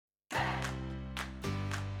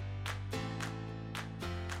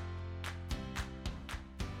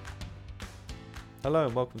Hello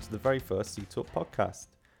and welcome to the very first C-Talk podcast.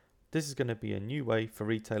 This is going to be a new way for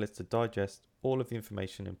retailers to digest all of the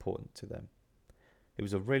information important to them. It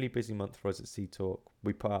was a really busy month for us at C-Talk.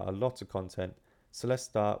 We put out a lot of content, so let's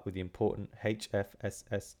start with the important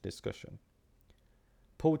HFSS discussion.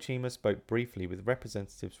 Paul Chima spoke briefly with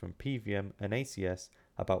representatives from PVM and ACS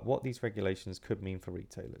about what these regulations could mean for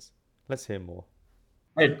retailers. Let's hear more.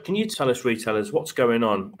 Ed, can you tell us retailers what's going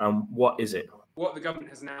on and what is it? What the government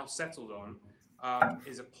has now settled on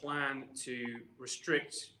is a plan to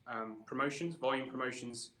restrict promotions, volume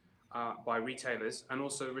promotions by retailers, and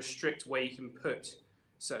also restrict where you can put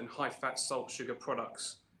certain high-fat, salt, sugar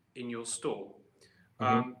products in your store.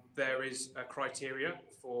 There is a criteria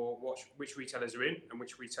for which retailers are in and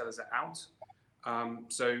which retailers are out.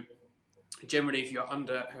 So generally, if you're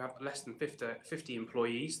have less than 50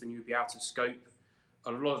 employees, then you'd be out of scope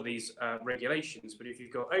a lot of these regulations. But if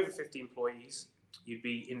you've got over 50 employees, you'd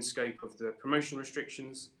be in scope of the promotion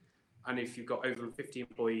restrictions. And if you've got over 50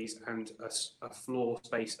 employees and a floor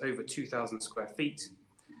space over 2,000 square feet,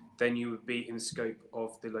 then you would be in scope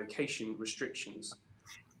of the location restrictions.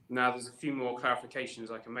 Now, there's a few more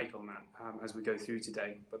clarifications I can make on that as we go through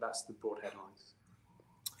today, but that's the broad headlines.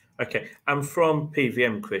 Okay, and from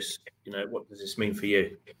PVM, Chris, what does this mean for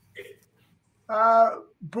you?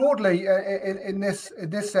 Broadly, in this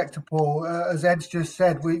sector, Paul, as Ed's just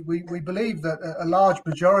said, we believe that a large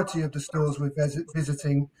majority of the stores we're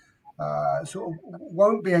visiting sort of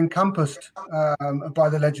won't be encompassed by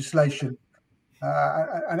the legislation.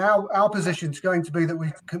 And our position is going to be that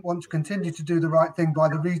we want to continue to do the right thing by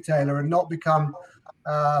the retailer and not become,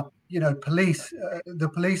 the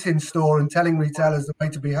police in store and telling retailers the way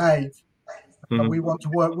to behave. We want to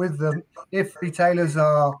work with them. If retailers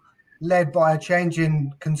are led by a change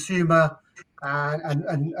in consumer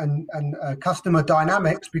and customer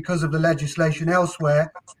dynamics because of the legislation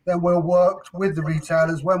elsewhere, then we'll work with the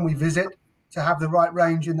retailers when we visit to have the right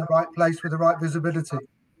range in the right place with the right visibility.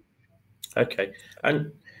 Okay,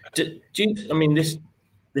 and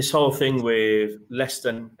this whole thing with less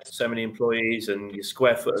than so many employees and your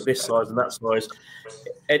square foot of this size and that size,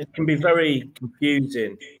 it can be very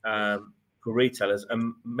confusing for retailers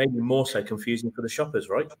and maybe more so confusing for the shoppers,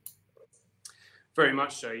 right? Very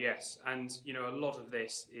much so, yes. And, a lot of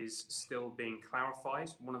this is still being clarified.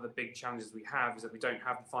 One of the big challenges we have is that we don't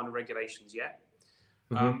have the final regulations yet.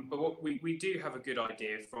 But what we do have a good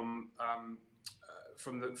idea from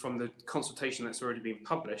the consultation that's already been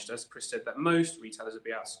published, as Chris said, that most retailers will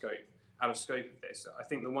be out of scope of this. I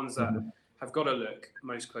think the ones that have got to look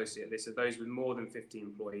most closely at this are those with more than 50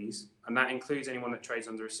 employees, and that includes anyone that trades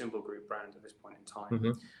under a symbol group brand at this point in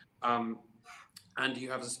time. And who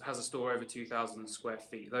has a store over 2,000 square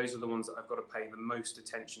feet. Those are the ones that I've got to pay the most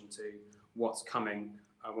attention to what's coming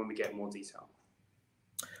when we get more detail.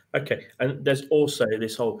 Okay, and there's also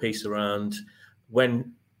this whole piece around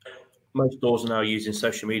when most stores are now using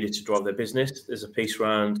social media to drive their business. There's a piece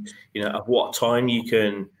around, at what time you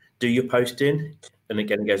can do your posting. And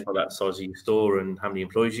again, it goes by that size of your store and how many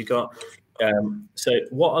employees you got. So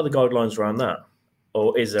what are the guidelines around that?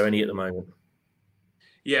 Or is there any at the moment?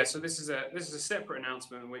 Yeah, so this is a separate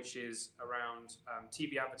announcement, which is around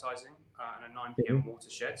TV advertising and a 9 p.m.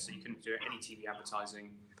 watershed. So you couldn't do any TV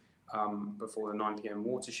advertising before the 9 p.m.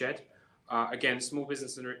 watershed. Again, small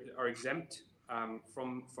businesses are exempt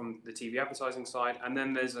from the TV advertising side, and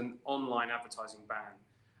then there's an online advertising ban,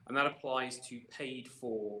 and that applies to paid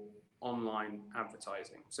for online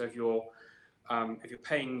advertising. So if you're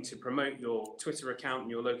paying to promote your Twitter account in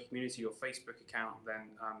your local community, your Facebook account, then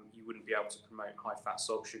you wouldn't be able to promote high-fat,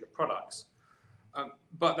 salt, sugar products.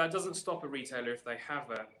 But that doesn't stop a retailer if they have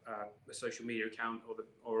a social media account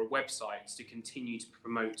or a website to continue to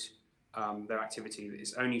promote their activity.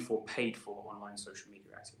 It's only for paid-for online social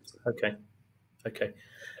media activity. Okay.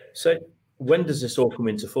 So when does this all come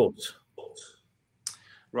into force?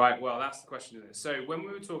 Right, well, that's the question, isn't it? So when we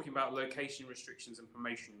were talking about location restrictions and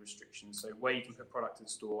promotion restrictions, so where you can put product in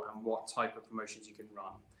store and what type of promotions you can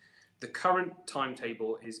run, the current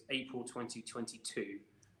timetable is April 2022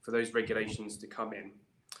 for those regulations to come in.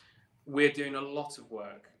 We're doing a lot of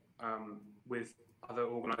work with other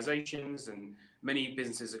organisations and many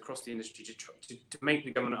businesses across the industry to make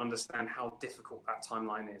the government understand how difficult that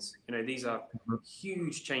timeline is. These are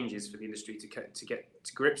huge changes for the industry to get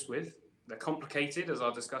to grips with. They're complicated, as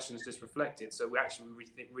our discussions just reflected, so we actually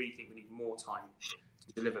really think we need more time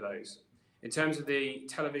to deliver those. In terms of the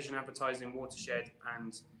television advertising watershed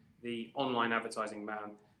and the online advertising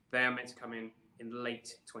ban, they are meant to come in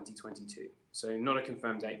late 2022. So not a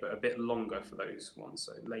confirmed date, but a bit longer for those ones,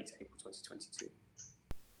 so late April 2022.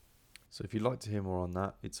 So if you'd like to hear more on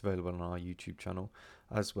that, it's available on our YouTube channel,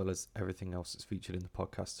 as well as everything else that's featured in the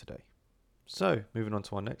podcast today. So moving on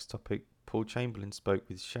to our next topic, Paul Chamberlain spoke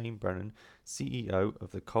with Shane Brennan, CEO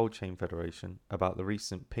of the Cold Chain Federation, about the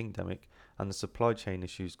recent Pingdemic and the supply chain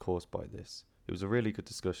issues caused by this. It was a really good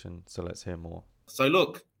discussion, so let's hear more. So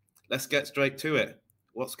look, let's get straight to it.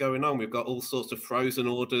 What's going on? We've got all sorts of frozen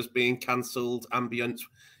orders being cancelled, ambient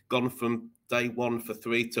gone from day 1 for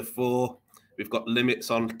 3 to 4. We've got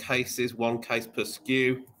limits on cases, 1 case per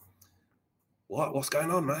SKU. What's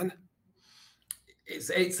going on, man?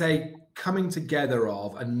 It's a coming together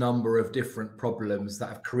of a number of different problems that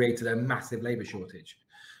have created a massive labour shortage.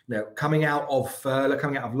 You know, coming out of furlough,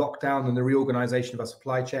 coming out of lockdown, and the reorganisation of our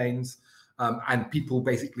supply chains, and people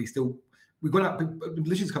basically we've gone out.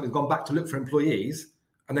 Logistics companies have gone back to look for employees,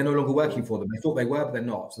 and they're no longer working for them. They thought they were, but they're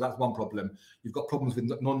not. So that's one problem. You've got problems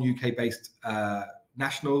with non-UK based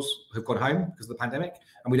nationals who've gone home because of the pandemic,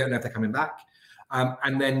 and we don't know if they're coming back.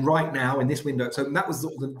 And then right now in this window, so that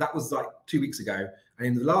was like 2 weeks ago. And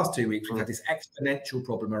in the last 2 weeks, we've had this exponential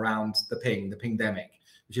problem around the Pingdemic,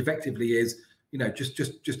 which effectively is, you know, just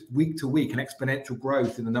week to week, an exponential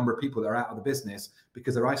growth in the number of people that are out of the business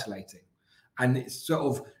because they're isolating. And it's sort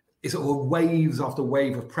of waves after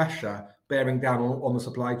wave of pressure bearing down on the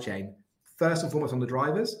supply chain, first and foremost on the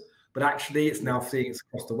drivers, but actually it's now seeing it's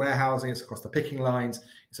across the warehousing, it's across the picking lines,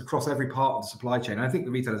 it's across every part of the supply chain. And I think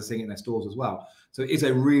the retailers are seeing it in their stores as well. So it is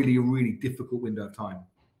a really, really difficult window of time.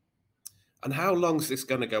 And how long is this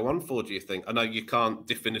going to go on for, do you think? I know you can't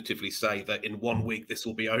definitively say that in 1 week this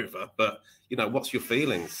will be over, but, you know, what's your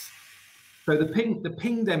feelings? So the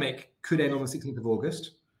Pingdemic could end on the 16th of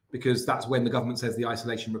August, because that's when the government says the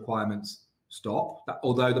isolation requirements stop.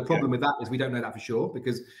 Although the problem with that is we don't know that for sure,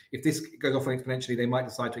 because if this goes off exponentially, they might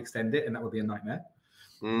decide to extend it, and that would be a nightmare.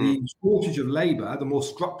 The shortage of labour, the more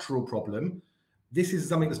structural problem, this is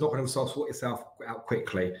something that's not going to sort itself out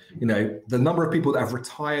quickly. You know, the number of people that have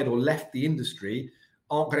retired or left the industry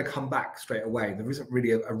aren't going to come back straight away. There isn't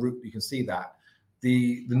really a route you can see that.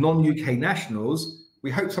 The non-UK nationals,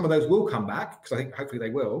 we hope some of those will come back, because I think hopefully they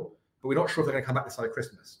will, but we're not sure if they're going to come back this side of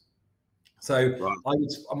Christmas. So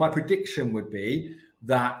my prediction would be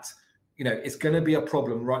that, you know, it's going to be a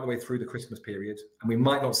problem right the way through the Christmas period, and we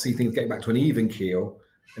might not see things getting back to an even keel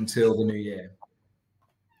until the new year.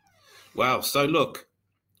 Wow. So look,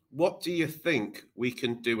 what do you think we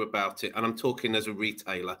can do about it? And I'm talking as a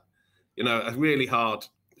retailer. You know, it's really hard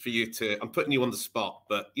for you to, I'm putting you on the spot,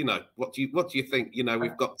 but, you know, what do you think, you know,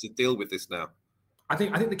 we've got to deal with this now? I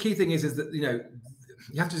think the key thing is that, you know,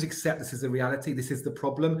 you have to just accept this is the reality. This is the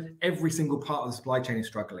problem. Every single part of the supply chain is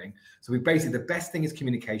struggling. So the best thing is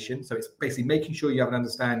communication. So it's basically making sure you have an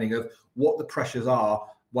understanding of what the pressures are,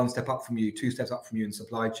 1 step up from you, 2 steps up from you in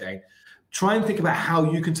supply chain. Try and think about how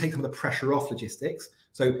you can take some of the pressure off logistics.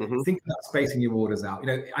 So think about spacing your orders out. You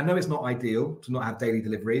know, I know it's not ideal to not have daily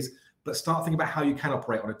deliveries, but start thinking about how you can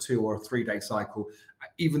operate on a 2 or a 3 day cycle,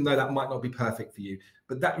 even though that might not be perfect for you.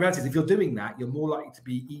 But that reality is, if you're doing that, you're more likely to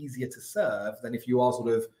be easier to serve than if you are sort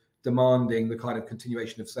of demanding the kind of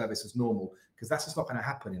continuation of service as normal, because that's just not going to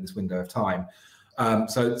happen in this window of time.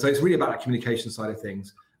 So it's really about that communication side of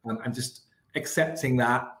things, and just accepting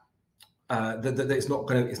that that it's not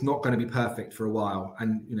going to be perfect for a while,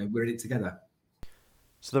 and you know, we're in it together.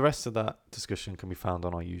 So the rest of that discussion can be found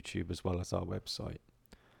on our YouTube as well as our website.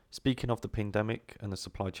 Speaking of the Pingdemic and the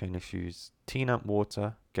supply chain issues, Ty Nant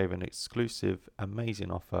Water gave an exclusive,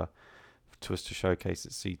 amazing offer to us to showcase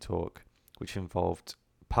at Sea Talk, which involved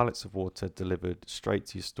pallets of water delivered straight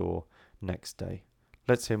to your store next day.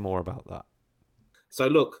 Let's hear more about that. So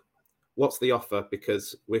look, what's the offer?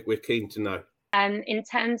 Because we're keen to know. In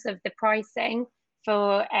terms of the pricing,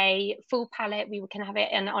 for a full pallet, we can have it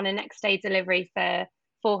on a next day delivery for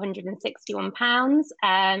 £461,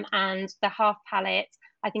 and the half pallet,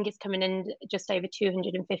 I think it's coming in just over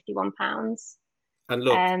 £251. And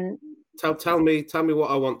look, tell me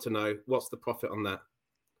what I want to know. What's the profit on that?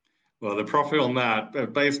 Well, the profit on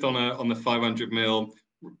that, based on the 500 mil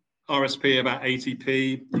RSP about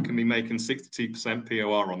 80p, you can be making 62%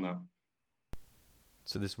 POR on that.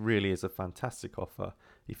 So this really is a fantastic offer.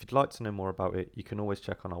 If you'd like to know more about it, you can always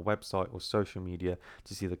check on our website or social media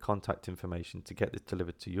to see the contact information to get this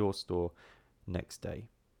delivered to your store next day.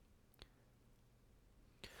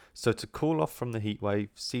 So to cool off from the heatwave,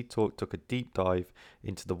 Sea Talk took a deep dive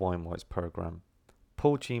into the WineWise program.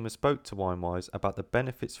 Paul Chima spoke to WineWise about the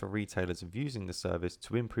benefits for retailers of using the service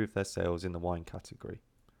to improve their sales in the wine category.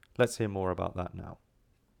 Let's hear more about that now.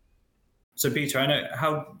 So Peter, I know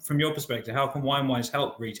how, from your perspective, how can WineWise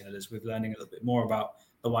help retailers with learning a little bit more about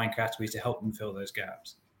the wine category to help them fill those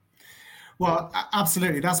gaps? Well,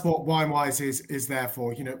 absolutely. That's what WineWise is there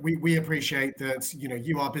for. We appreciate that,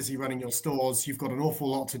 you are busy running your stores. You've got an awful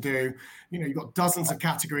lot to do. You've got dozens of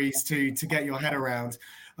categories to get your head around.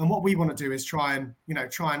 And what we want to do is try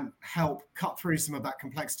and help cut through some of that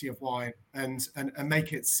complexity of wine and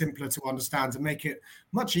make it simpler to understand and make it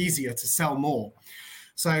much easier to sell more.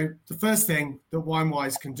 So the first thing that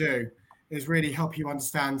WineWise can do is really help you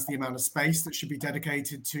understand the amount of space that should be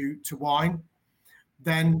dedicated to wine.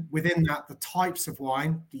 Then within that, the types of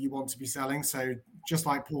wine that you want to be selling. So just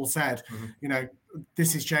like Paul said,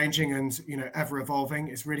 this is changing and, ever evolving.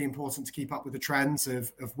 It's really important to keep up with the trends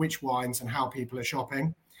of which wines and how people are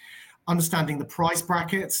shopping. Understanding the price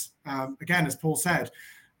brackets. Again, as Paul said,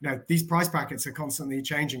 these price brackets are constantly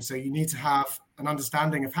changing. So you need to have an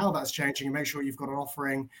understanding of how that's changing and make sure you've got an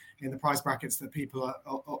offering in the price brackets that people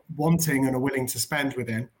are wanting and are willing to spend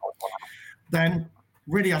within. Then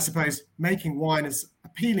really, I suppose, making wine as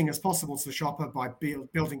appealing as possible to the shopper by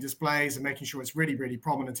building displays and making sure it's really, really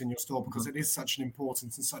prominent in your store, because it is such an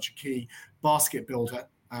important and such a key basket builder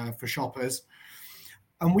for shoppers.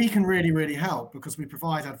 And we can really, really help because we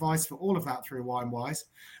provide advice for all of that through WineWise.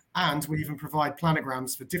 And we even provide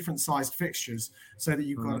planograms for different sized fixtures so that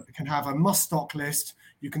you can have a must stock list.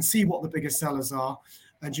 You can see what the biggest sellers are,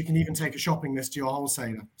 and you can even take a shopping list to your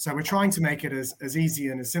wholesaler. So we're trying to make it as easy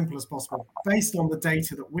and as simple as possible based on the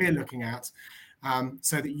data that we're looking at,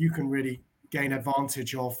 so that you can really gain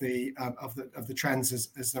advantage of the trends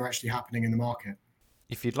as they're actually happening in the market.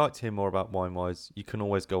 If you'd like to hear more about WineWise, you can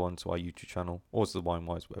always go onto our YouTube channel or to the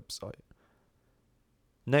WineWise website.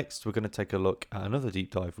 Next, we're going to take a look at another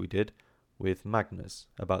deep dive we did with Magners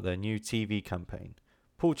about their new TV campaign.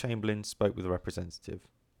 Paul Chamberlain spoke with a representative.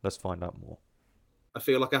 Let's find out more. I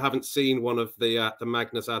feel like I haven't seen one of the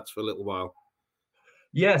Magners ads for a little while.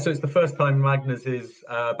 Yeah, so it's the first time Magners is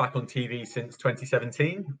back on TV since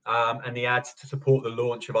 2017, and the ads to support the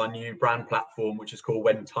launch of our new brand platform, which is called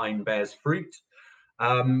When Time Bears Fruit.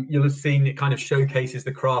 You'll have seen it kind of showcases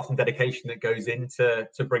the craft and dedication that goes into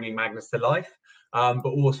bringing Magners to life, but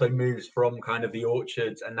also moves from kind of the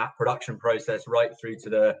orchards and that production process right through to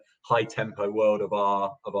the high tempo world of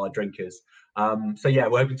our drinkers. So yeah,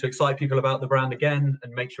 we're hoping to excite people about the brand again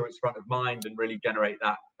and make sure it's front of mind and really generate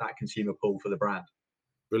that consumer pull for the brand.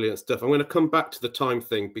 Brilliant stuff. I'm going to come back to the time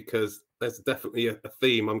thing because there's definitely a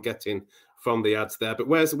theme I'm getting from the ads there. But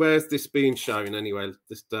where's this being shown anyway?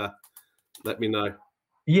 Just let me know.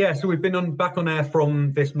 Yeah, so we've been back on air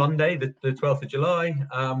from this Monday, the 12th of July.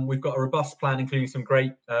 We've got a robust plan, including some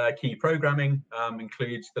great key programming,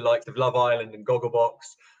 includes the likes of Love Island and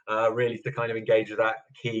Gogglebox, really to kind of engage with that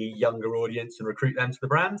key younger audience and recruit them to the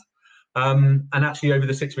brand. And actually, over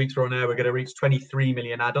the 6 weeks we're on air, we're going to reach 23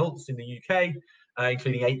 million adults in the UK,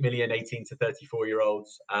 including 8 million 18 to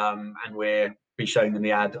 34-year-olds. And we'll be showing them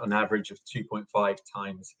the ad on average of 2.5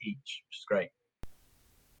 times each, which is great.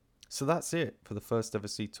 So that's it for the first ever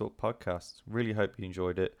Sea Talk podcast. Really hope you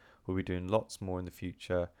enjoyed it. We'll be doing lots more in the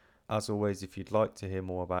future. As always, if you'd like to hear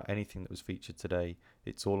more about anything that was featured today,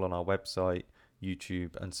 it's all on our website,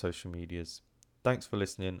 YouTube and social medias. Thanks for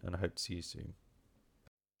listening and I hope to see you soon.